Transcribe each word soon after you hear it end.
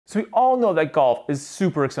So we all know that golf is a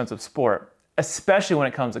super expensive sport, especially when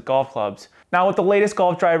it comes to golf clubs. Now with the latest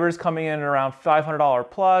golf drivers coming in at around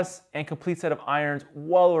 $500 plus and complete set of irons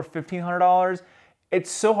well over $1,500,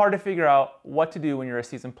 it's so hard to figure out what to do when you're a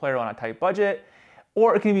seasoned player on a tight budget,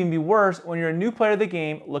 or it can even be worse when you're a new player of the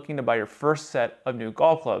game looking to buy your first set of new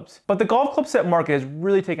golf clubs. But the golf club set market has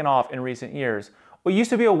really taken off in recent years. What used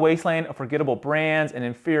to be a wasteland of forgettable brands and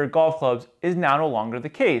inferior golf clubs is now no longer the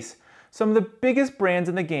case. Some of the biggest brands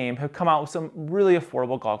in the game have come out with some really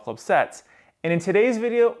affordable golf club sets. And in today's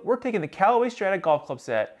video, we're taking the Callaway Strata golf club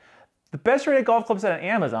set, the best rated golf club set on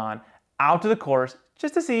Amazon, out to the course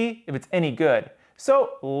just to see if it's any good.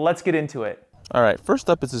 So let's get into it. All right, first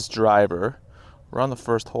up is this driver. We're on the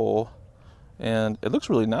first hole, and it looks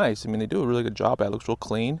really nice. I mean, they do a really good job. It looks real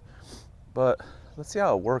clean, but let's see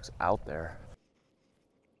how it works out there.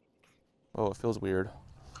 Oh, it feels weird.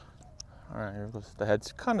 All right, here goes. The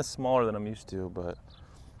head's kind of smaller than I'm used to, but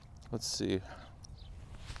let's see.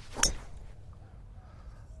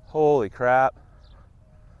 Holy crap.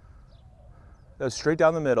 That was straight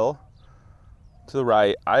down the middle to the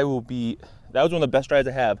right. That was one of the best drives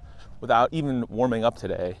I have without even warming up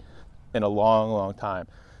today in a long, long time.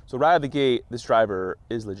 So right out of the gate, this driver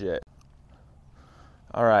is legit.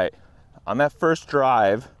 All right, on that first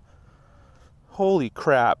drive, holy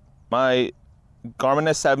crap, my Garmin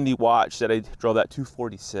S70 watch said I drove that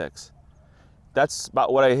 246. That's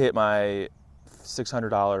about what I hit my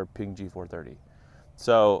 $600 Ping G430.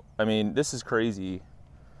 So, I mean, this is crazy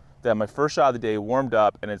that my first shot of the day warmed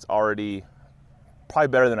up and it's already probably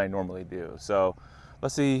better than I normally do. So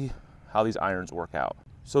let's see how these irons work out.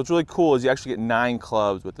 So what's really cool is you actually get 9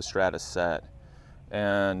 clubs with the Strata set,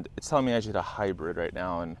 and it's telling me I should hit a hybrid right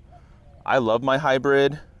now, and I love my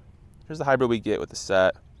hybrid. Here's the hybrid we get with the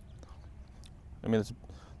set. I mean, it's,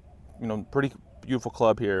 you know, pretty beautiful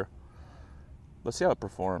club here. Let's see how it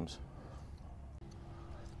performs.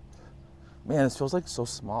 Man, this feels like so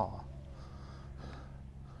small.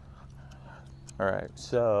 All right,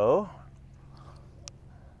 so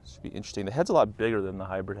this should be interesting. The head's a lot bigger than the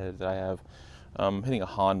hybrid head that I have. I'm hitting a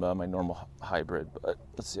Honda, my normal hybrid, but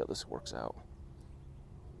let's see how this works out.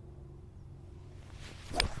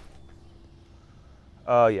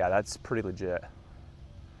 Oh yeah, that's pretty legit.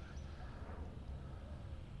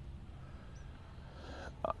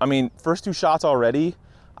 I mean, first 2 shots already,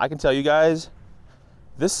 I can tell you guys,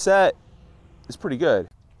 this set is pretty good.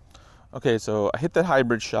 Okay, so I hit that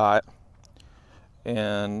hybrid shot,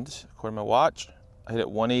 and according to my watch, I hit it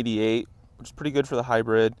 188, which is pretty good for the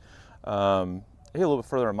hybrid. I hit a little bit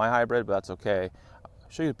further on my hybrid, but that's okay. I'll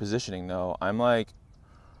show you the positioning though. I'm like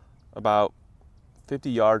about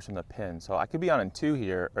 50 yards from the pin, so I could be on in 2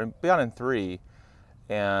 here, or be on in 3,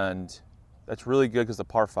 and that's really good because the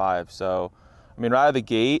par 5. So, I mean, right out of the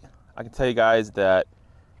gate, I can tell you guys that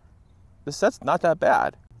this set's not that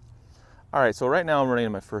bad. All right, so right now I'm running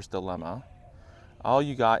into my first dilemma. All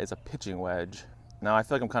you got is a pitching wedge. Now I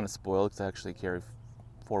feel like I'm kind of spoiled because I actually carry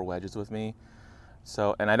 4 wedges with me.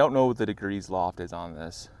 So, and I don't know what the degrees loft is on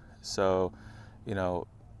this. So, you know,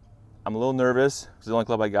 I'm a little nervous because the only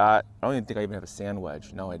club I got, I don't even think I even have a sand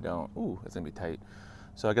wedge. No, I don't. Ooh, that's gonna be tight.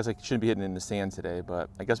 So I guess I shouldn't be hitting in the sand today, but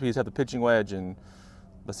I guess we just have the pitching wedge and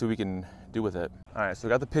let's see what we can do with it. All right, so we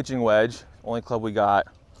got the pitching wedge, only club we got.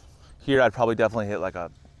 Here I'd probably definitely hit like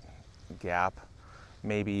a gap,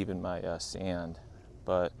 maybe even my sand,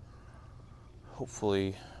 but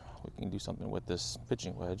hopefully we can do something with this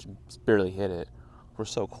pitching wedge. Just barely hit it. We're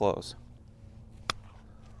so close.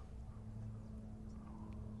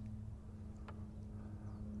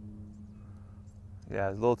 Yeah,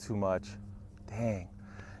 it's a little too much. Dang.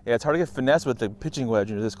 Yeah, it's hard to get finesse with the pitching wedge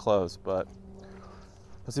when you're this close, but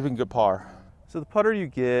let's see if we can get par. So the putter you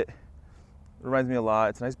get reminds me a lot,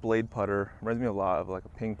 it's a nice blade putter. Reminds me a lot of like a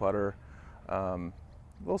Ping putter. A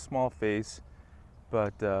little small face,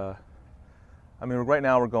 but I mean, right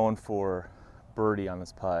now we're going for birdie on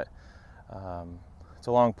this putt. It's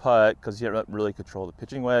a long putt because you can't really control the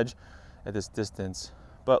pitching wedge at this distance,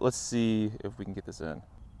 but let's see if we can get this in.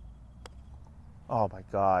 Oh my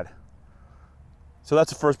God. So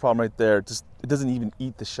that's the first problem right there. It doesn't even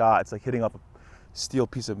eat the shot. It's like hitting off a steel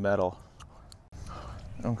piece of metal.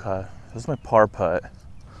 Okay, this is my par putt.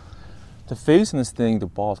 The face in this thing, the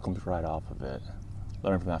ball comes right off of it.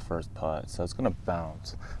 Learned from that first putt. So it's gonna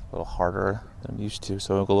bounce a little harder than I'm used to.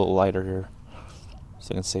 So I'll go a little lighter here so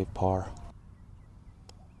I can save par.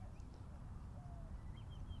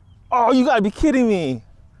 Oh, you gotta be kidding me.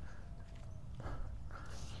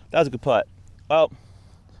 That was a good putt. Well,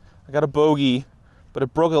 I got a bogey, but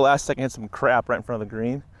it broke at the last second, hit some crap right in front of the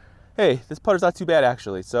green. Hey, this putter's not too bad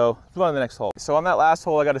actually. So let's move on to the next hole. So on that last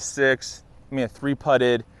hole, I got a 6. I mean, a 3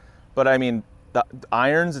 putted. But I mean, the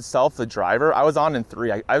irons itself, the driver, I was on in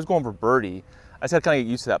 3. I was going for birdie. I just had to kind of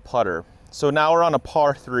get used to that putter. So now we're on a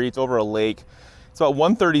par 3. It's over a lake. It's about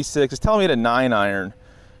 136. It's telling me to 9 iron.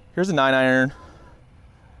 Here's a 9 iron.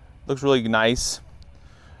 Looks really nice.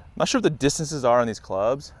 I'm not sure what the distances are on these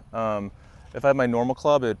clubs. If I had my normal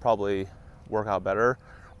club, it'd probably work out better.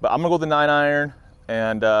 But I'm gonna go with the 9 iron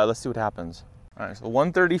and let's see what happens. All right, so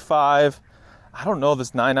 135. I don't know if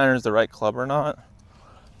this 9 iron is the right club or not.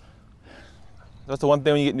 That's the one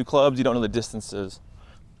thing when you get new clubs, you don't know the distances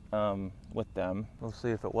with them. Let's see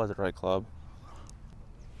if it was the right club.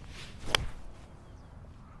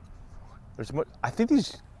 I think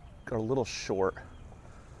these are a little short.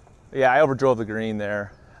 Yeah, I overdrove the green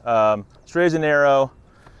there. Straight as an arrow.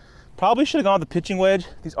 Probably should have gone with the pitching wedge.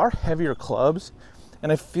 These are heavier clubs,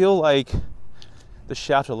 and I feel like the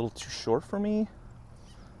shafts are a little too short for me.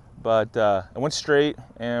 But I went straight,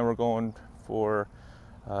 and we're going for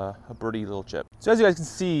a birdie little chip. So as you guys can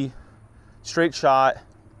see, straight shot,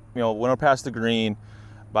 you know, went over past the green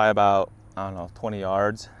by about, I don't know, 20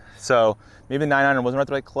 yards. So maybe the 9 iron wasn't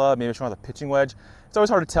the right club. Maybe I should have the pitching wedge. It's always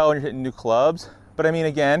hard to tell when you're hitting new clubs. But I mean,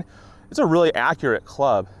 again, it's a really accurate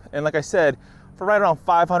club. And like I said, for right around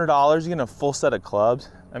 $500, you're getting a full set of clubs.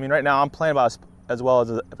 I mean, right now I'm playing about as well as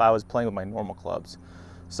if I was playing with my normal clubs.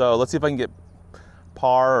 So let's see if I can get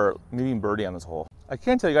par or maybe even birdie on this hole. I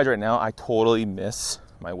can tell you guys right now, I totally miss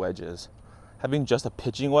my wedges. Having just a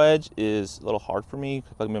pitching wedge is a little hard for me. I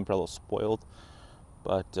feel like I'm a little spoiled,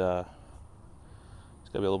 but it's gotta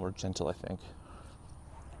be a little more gentle, I think.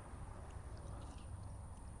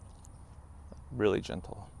 Really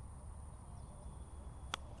gentle.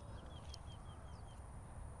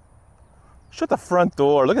 Shut the front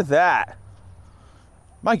door, look at that.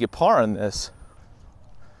 Might get par on this.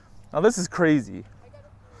 Now this is crazy.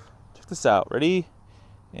 Check this out, ready?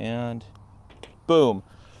 And boom,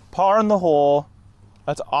 par on the hole.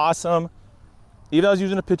 That's awesome. Even though I was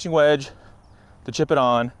using a pitching wedge to chip it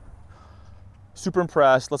on. Super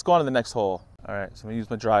impressed. Let's go on to the next hole. All right, so I'm gonna use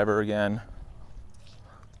my driver again.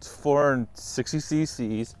 It's 460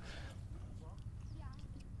 cc's.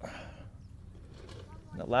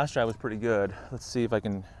 That last drive was pretty good. Let's see if I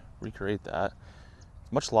can recreate that.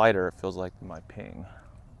 It's much lighter, it feels like, than my ping.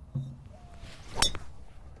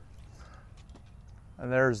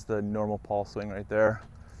 And there's the normal Paul swing right there.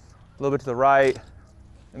 A little bit to the right,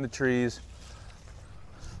 in the trees.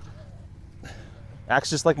 Acts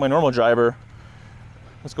just like my normal driver.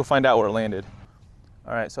 Let's go find out where it landed.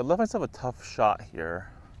 All right, so I left myself a tough shot here.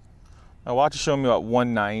 My watch is showing me about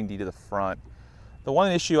 190 to the front. The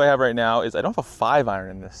one issue I have right now is I don't have a 5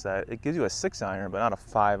 iron in this set. It gives you a 6 iron, but not a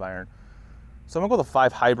 5 iron. So I'm gonna go with a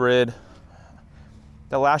 5 hybrid.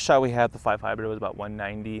 The last shot we had, the 5 hybrid, was about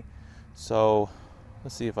 190. So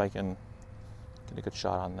let's see if I can get a good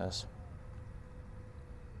shot on this.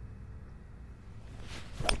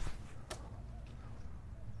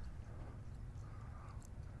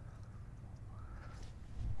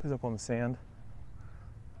 Please don't go in the sand.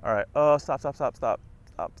 All right,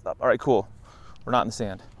 stop. All right, cool. We're not in the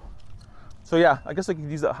sand. So yeah, I guess I could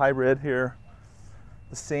use that hybrid here.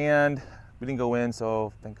 The sand, we didn't go in,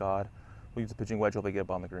 so thank God. We'll use the pitching wedge, hopefully get up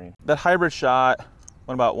on the green. That hybrid shot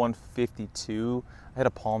went about 152. I had a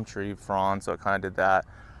palm tree frond, so it kind of did that.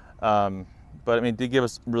 But I mean, it did give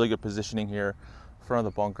us really good positioning here, front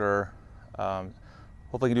of the bunker. Hopefully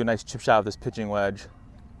I can do a nice chip shot with this pitching wedge.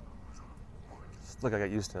 Just look, I got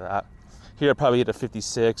used to that. Here I probably hit a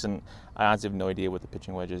 56, and I honestly have no idea what the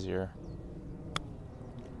pitching wedge is here.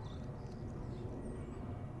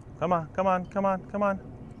 Come on.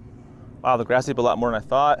 Wow, the grass hit a lot more than I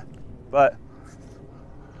thought, but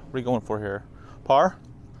what are we going for here? Par?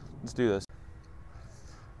 Let's do this.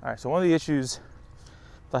 All right, so one of the issues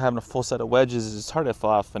with having a full set of wedges is it's hard to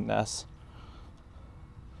fill out finesse.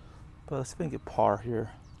 But let's see if we can get par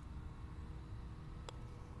here.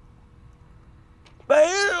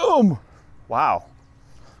 Bam! Wow.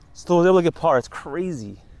 Still was able to get par, it's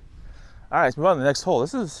crazy. All right, let's move on to the next hole.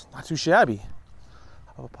 This is not too shabby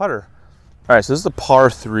of a putter. All right, so this is a par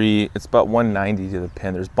 3. It's about 190 to the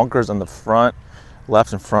pin. There's bunkers on the front,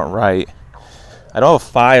 left and front right. I don't have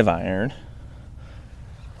a 5 iron.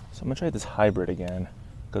 So I'm gonna try this hybrid again,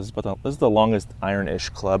 because this is the longest iron-ish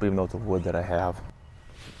club, even though it's the wood that I have.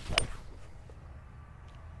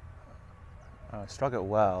 I struck it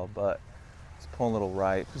well, but it's pulling a little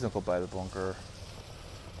right. Please don't go by the bunker.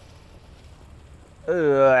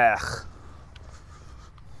 Ugh.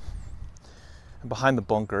 And behind the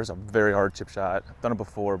bunker is a very hard chip shot. I've done it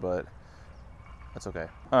before, but that's okay.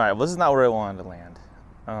 All right, well, this is not where I wanted to land.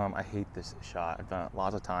 I hate this shot. I've done it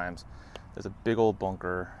lots of times. There's a big old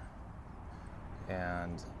bunker,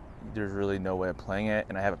 and there's really no way of playing it,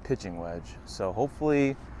 and I have a pitching wedge. So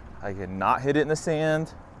hopefully I can not hit it in the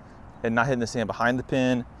sand and not hit in the sand behind the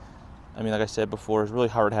pin. I mean, like I said before, it's really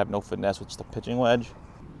hard to have no finesse with just a pitching wedge.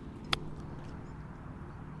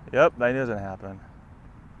 Yep, I knew it was gonna happen.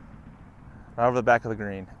 Right over the back of the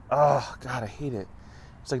green. Oh, God, I hate it.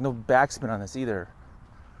 There's like no backspin on this either.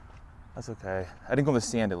 That's okay. I didn't go in the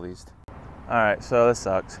sand at least. All right, so this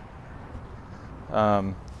sucks.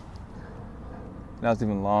 Now it's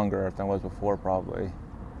even longer than it was before, probably.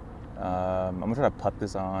 I'm gonna try to putt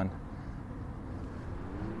this on.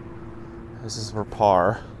 This is for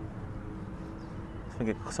par. I'm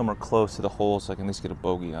gonna get somewhere close to the hole so I can at least get a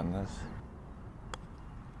bogey on this.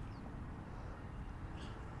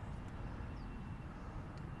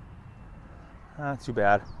 Not too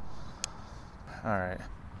bad. All right,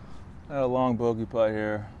 got a long bogey putt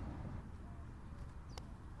here.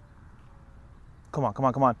 Come on, come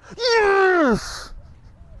on, come on. Yes!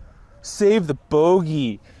 Save the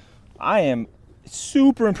bogey. I am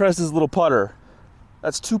super impressed with this little putter.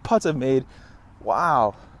 That's 2 putts I've made.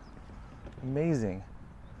 Wow, amazing.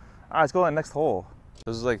 All right, let's go on the next hole.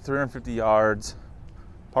 This is like 350 yards,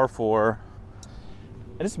 par 4.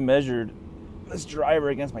 I just measured this driver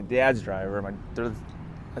against my dad's driver.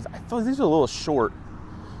 I thought these were a little short.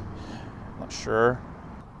 I'm not sure.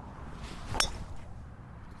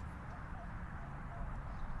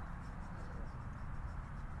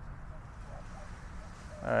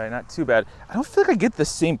 All right, not too bad. I don't feel like I get the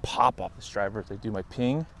same pop off this driver as I do my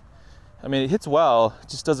ping. I mean, it hits well, it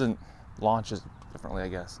just doesn't launch as differently, I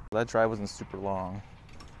guess. That drive wasn't super long,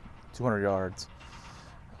 200 yards.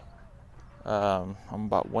 I'm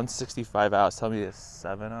about 165 out. It's telling me it's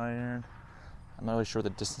 7 iron. I'm not really sure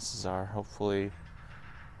what the distances are. Hopefully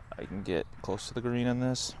I can get close to the green on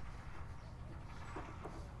this.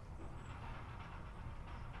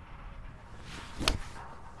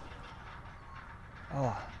 Oh,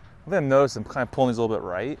 I think I've noticed I'm kind of pulling these a little bit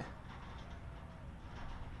right.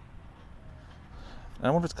 I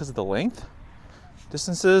don't know if it's because of the length.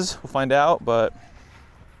 Distances, we'll find out, but it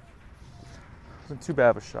wasn't too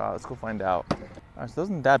bad of a shot. Let's go find out. All right, so it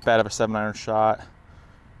wasn't that bad of a 7 iron shot. I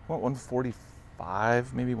went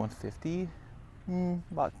 145, maybe 150.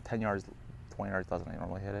 About 10 yards, 20 yards less than I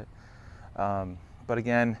normally hit it. But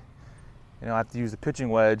again, you know, I have to use the pitching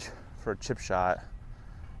wedge for a chip shot,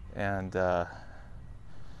 and I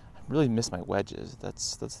really miss my wedges.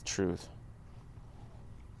 That's the truth.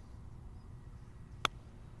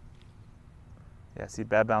 Yeah, see,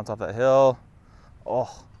 bad bounce off that hill.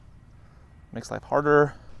 Oh, makes life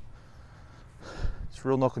harder. It's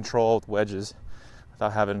real no control with wedges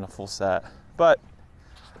without having a full set. But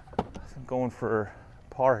I'm going for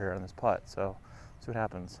par here on this putt, so see what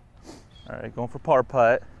happens. All right, going for par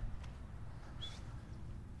putt.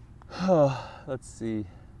 Let's see.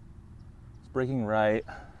 It's breaking right.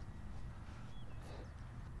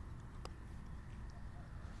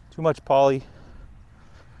 Too much poly.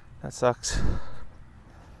 That sucks.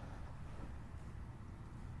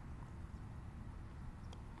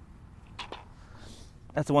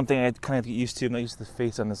 That's the one thing I kind of get used to. I'm not used to the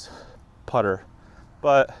face on this putter,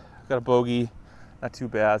 but I've got a bogey. Not too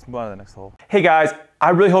bad. Let's move on to the next hole. Hey guys, I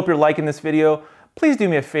really hope you're liking this video. Please do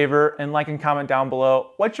me a favor and like and comment down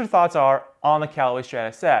below what your thoughts are on the Callaway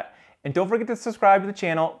Strata set. And don't forget to subscribe to the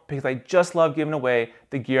channel because I just love giving away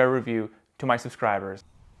the gear I review to my subscribers.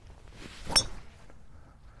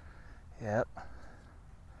 Yep.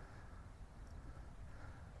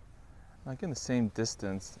 Not getting the same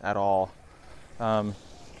distance at all.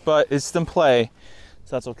 But it's in play,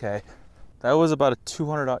 so that's okay. That was about a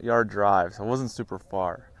 200 yard drive, so it wasn't super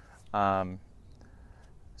far.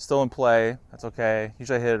 Still in play, that's okay.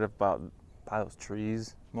 Usually I hit it about by those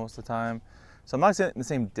trees most of the time. So I'm not getting the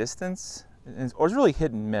same distance, or it's really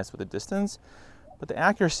hit and miss with the distance, but the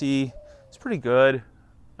accuracy is pretty good.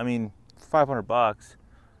 I mean, for 500 bucks,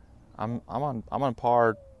 I'm on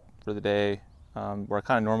par for the day, where I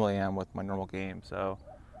kind of normally am with my normal game. So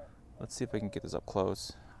let's see if I can get this up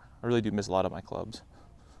close. I really do miss a lot of my clubs.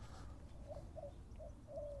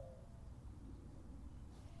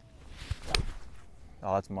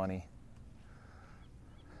 Oh, that's money.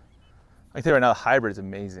 I can tell you right now, the hybrid is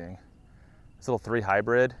amazing. This little 3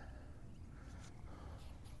 hybrid.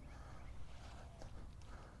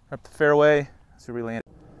 Up the fairway, so we land.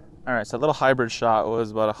 All right, so that little hybrid shot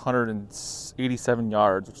was about 187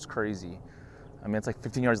 yards, which is crazy. I mean, it's like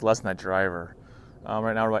 15 yards less than that driver.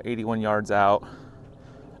 Right now we're about 81 yards out.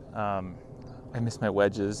 I missed my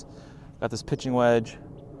wedges. Got this pitching wedge.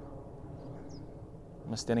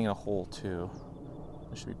 I'm standing in a hole too.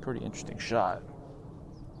 This should be a pretty interesting shot.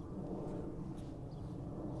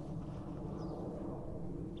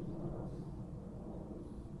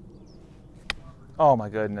 Oh my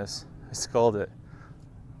goodness, I sculled it.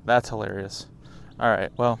 That's hilarious. All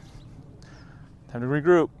right, well, time to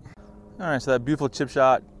regroup. All right, so that beautiful chip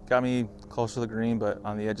shot got me close to the green, but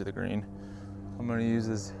on the edge of the green. I'm gonna use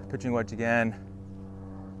this pitching wedge again.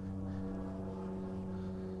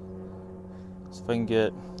 See if I can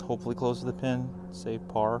get hopefully close to the pin, save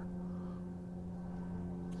par.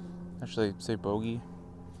 Actually, save bogey.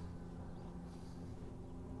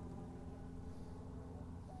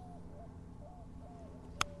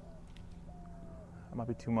 That might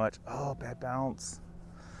be too much. Oh, bad bounce.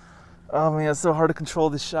 Oh man, it's so hard to control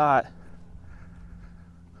this shot.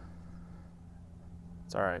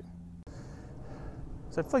 It's all right.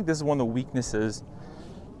 So I feel like this is one of the weaknesses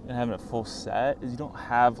in having a full set is you don't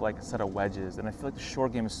have like a set of wedges. And I feel like the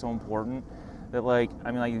short game is so important that like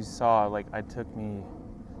you saw, like I took me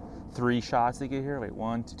 3 shots to get here. Wait,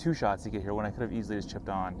 1 to 2 shots to get here when I could have easily just chipped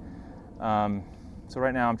on. So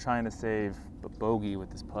right now I'm trying to save a bogey with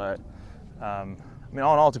this putt. I mean,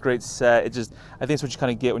 all in all, it's a great set. I think it's what you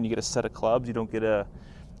kind of get when you get a set of clubs. You don't get a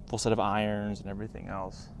full set of irons and everything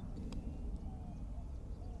else.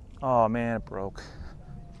 Oh man, it broke.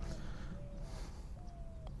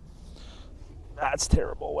 That's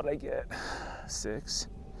terrible. What did I get? 6.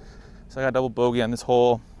 So I got double bogey on this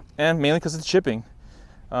hole, and mainly because it's chipping.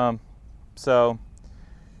 So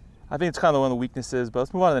I think it's kind of one of the weaknesses, but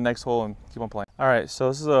let's move on to the next hole and keep on playing. All right, so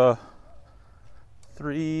this is a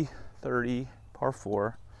 330 par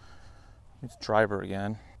 4. It's driver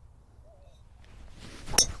again.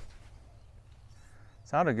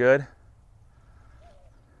 Sounded good.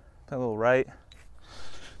 Play a little right.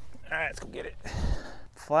 All right, let's go get it.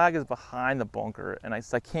 Flag is behind the bunker, and I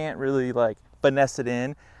can't really like finesse it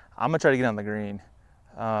in. I'm gonna try to get on the green.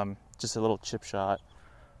 Just a little chip shot.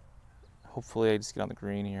 Hopefully I just get on the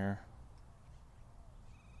green here.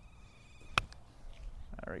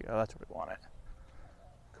 There we go, that's where we want it.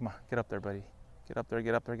 Come on, get up there, buddy. Get up there,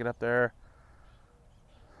 get up there, get up there.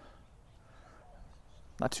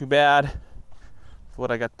 Not too bad for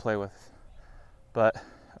what I got to play with. But, all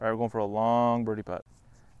right, we're going for a long birdie putt.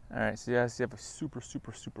 All right, so yeah, I see I have a super,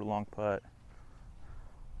 super, super long putt.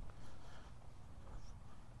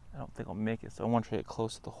 I don't think I'll make it, so I want to try to get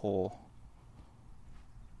close to the hole.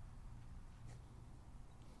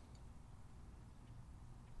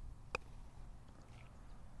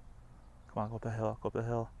 Come on, go up the hill, go up the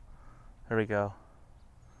hill. There we go.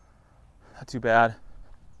 Not too bad.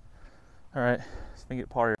 All right, let's make it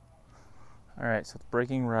par here. All right, so it's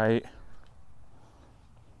breaking right.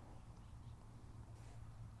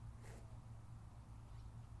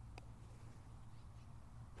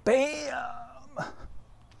 Bam!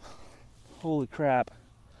 Holy crap.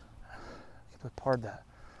 I parred that.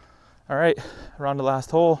 All right, around the last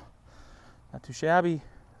hole. Not too shabby.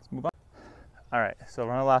 Let's move on. All right, so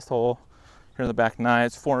around the last hole. Here in the back 9,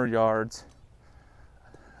 it's 400 yards.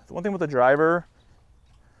 The one thing with the driver,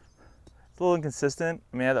 it's a little inconsistent.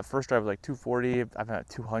 I mean, I had that first drive was like 240. I've had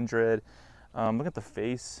 200. Look at the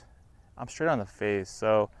face. I'm straight on the face.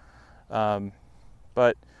 So,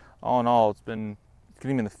 but all in all, it's getting me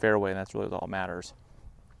in the fairway, and that's really all that matters.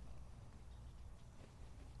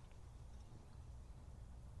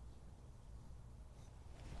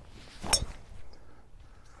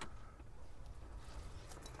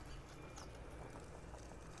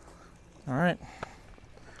 All right,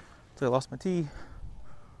 so I lost my tee.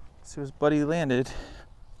 Let's see where his buddy landed.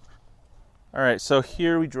 All right, so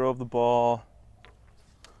here we drove the ball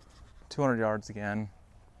 200 yards again.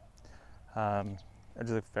 Edge of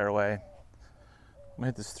the fairway. I'm gonna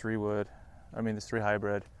hit this 3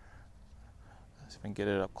 hybrid. See if I can get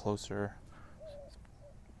it up closer.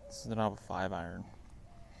 This is not a 5 iron.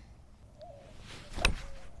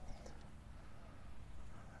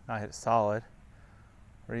 Now I hit it solid.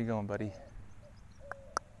 Where are you going, buddy?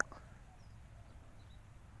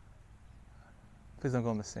 Please don't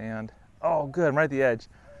go in the sand. Oh, good, I'm right at the edge.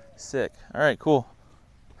 Sick. All right, cool.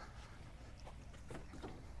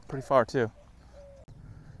 Pretty far too.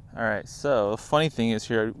 All right, so the funny thing is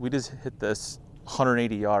here, we just hit this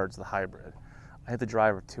 180 yards, the hybrid. I hit the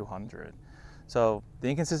driver 200. So the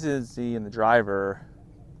inconsistency in the driver,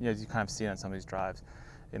 as you kind of see on some of these drives,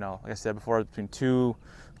 like I said before, between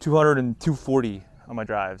 200 and 240 on my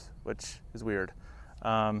drives, which is weird.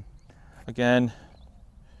 Again,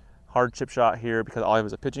 hard chip shot here because all I have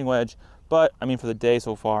is a pitching wedge. But I mean, for the day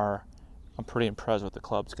so far, I'm pretty impressed with what the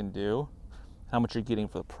clubs can do. How much you're getting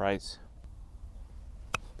for the price.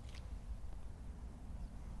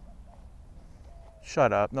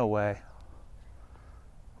 Shut up, no way.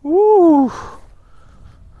 Woo!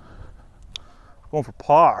 Going for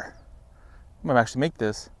par. I might actually make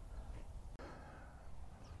this.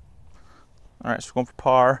 All right, so we're going for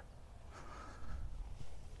par.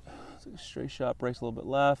 Let's take a straight shot, breaks a little bit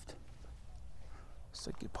left. Let's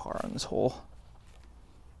take a par on this hole.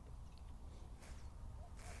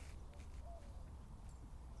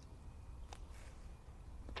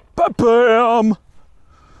 Bam!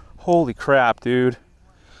 Holy crap, dude.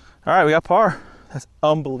 All right, we got par. That's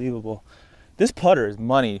unbelievable. This putter is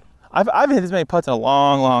money. I've hit this many putts in a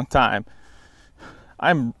long, long time.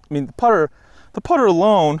 I mean, the putter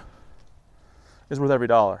alone is worth every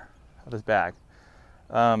dollar of this bag.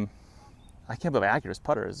 I can't believe how accurate this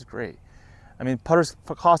putter is. It's great. I mean, putters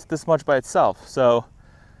cost this much by itself. So,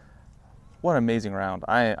 what an amazing round.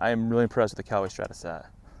 I am really impressed with the Callaway Strata set.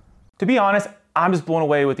 To be honest, I'm just blown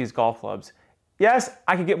away with these golf clubs. Yes,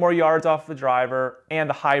 I could get more yards off the driver and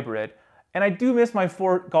the hybrid, and I do miss my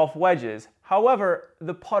 4 golf wedges. However,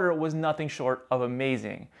 the putter was nothing short of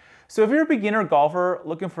amazing. So if you're a beginner golfer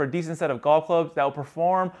looking for a decent set of golf clubs that will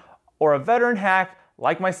perform, or a veteran hack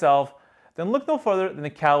like myself, then look no further than the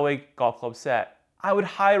Callaway Golf Club set. I would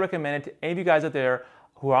highly recommend it to any of you guys out there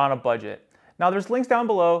who are on a budget. Now there's links down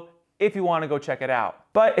below if you want to go check it out.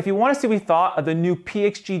 But if you want to see what we thought of the new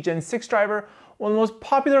PXG Gen 6 driver, one of the most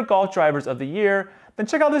popular golf drivers of the year, then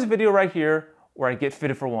check out this video right here where I get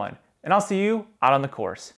fitted for one. And I'll see you out on the course.